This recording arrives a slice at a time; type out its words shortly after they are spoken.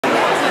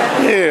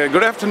Hey,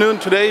 good afternoon.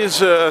 Today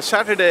is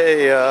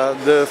Saturday,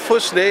 the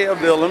first day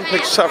of the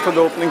Olympics after the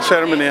opening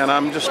ceremony, and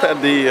I'm just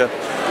at the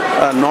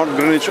North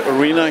Greenwich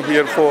Arena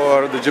here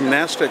for the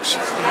gymnastics.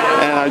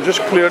 And I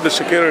just cleared the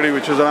security,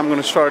 which is I'm going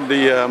to start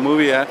the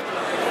movie at,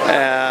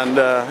 and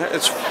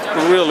it's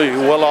really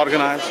well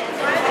organized.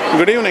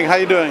 Good evening. How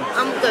you doing?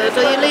 I'm good.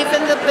 Are you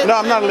leaving the big? No,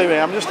 I'm not leaving.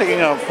 I'm just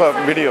taking a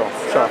video.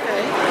 So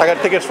okay. I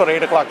got tickets for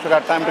 8 o'clock, so I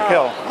got time to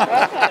kill.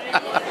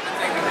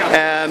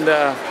 And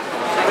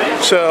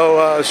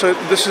so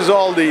this is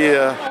all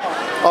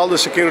the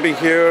security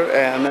here,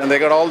 and they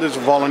got all these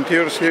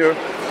volunteers here.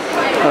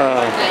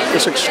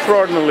 It's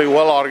extraordinarily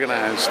well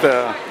organized,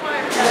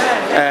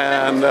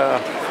 and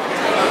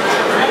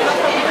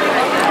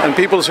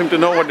people seem to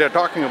know what they're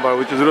talking about,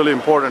 which is really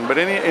important. But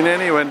in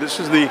any event, this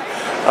is the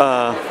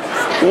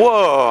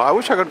whoa! I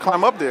wish I could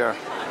climb up there.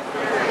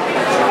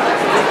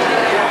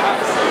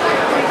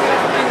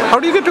 How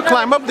do you get to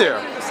climb up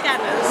there?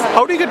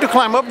 How do you get to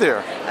climb up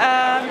there?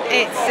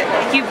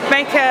 You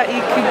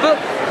can book,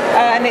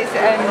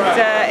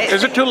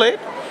 Is it too late?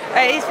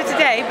 It's for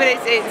today, but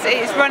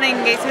it's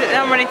running. It's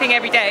a running thing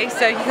every day,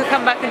 so you could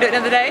come back and do it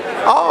another day.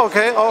 Oh,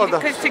 okay. Oh,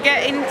 because to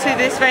get into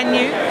this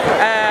venue,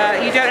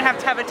 you don't have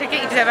to have a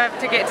ticket. You just have a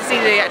ticket to see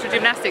the actual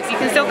gymnastics. You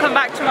can still come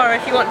back tomorrow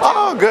if you want to.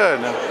 Oh,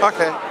 good.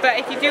 Okay. But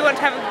if you do want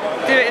to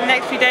do it in the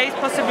next few days,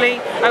 possibly,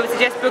 I would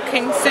suggest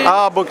booking soon.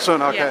 Ah, book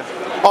soon. Okay. Yeah.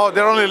 Oh,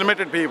 they're only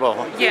limited people.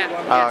 Yeah.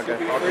 Ah, okay.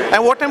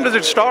 And what time does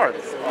it start?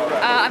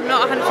 I'm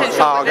not 100%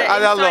 sure, Ah, okay.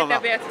 but I'll they'll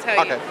be able to tell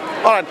you. Okay.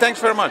 All right. Thanks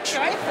very much.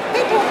 Right.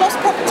 People have lost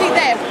property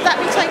there. Would that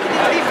be taken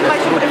into the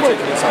information?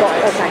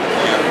 Okay.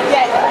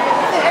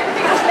 Yeah.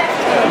 Everything was left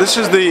here. This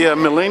is the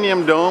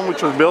Millenium Dome,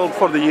 which was built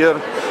for the year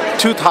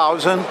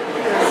 2000,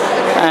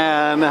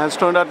 and has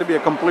turned out to be a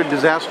complete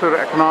disaster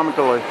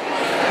economically.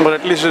 But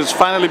at least it's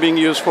finally being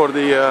used for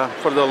the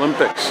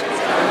Olympics.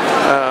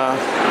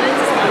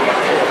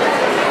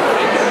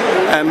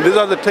 And these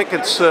are the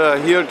tickets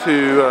here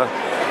to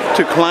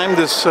climb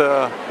this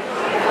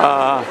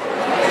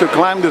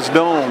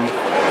dome,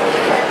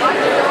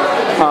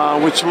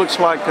 which looks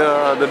like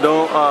the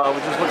dome,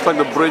 which just looks like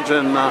the bridge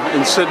in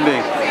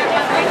Sydney.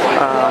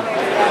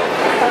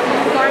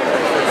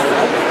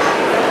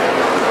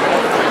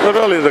 It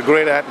really is a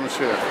great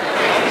atmosphere.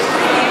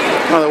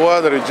 The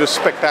weather is just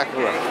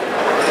spectacular.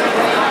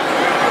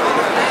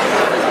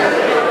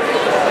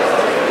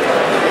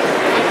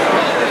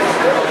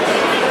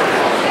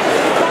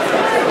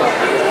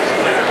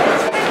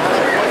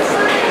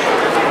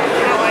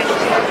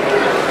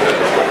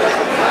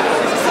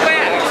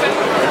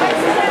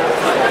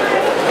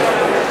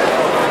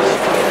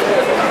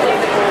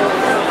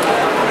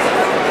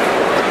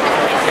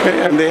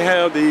 And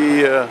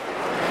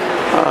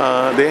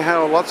they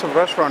have lots of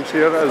restaurants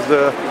here,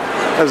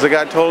 as the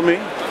guy told me.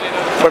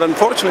 But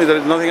unfortunately, there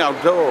is nothing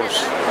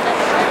outdoors,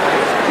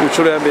 which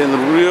would have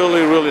been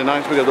really, really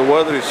nice because the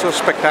weather is so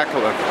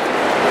spectacular.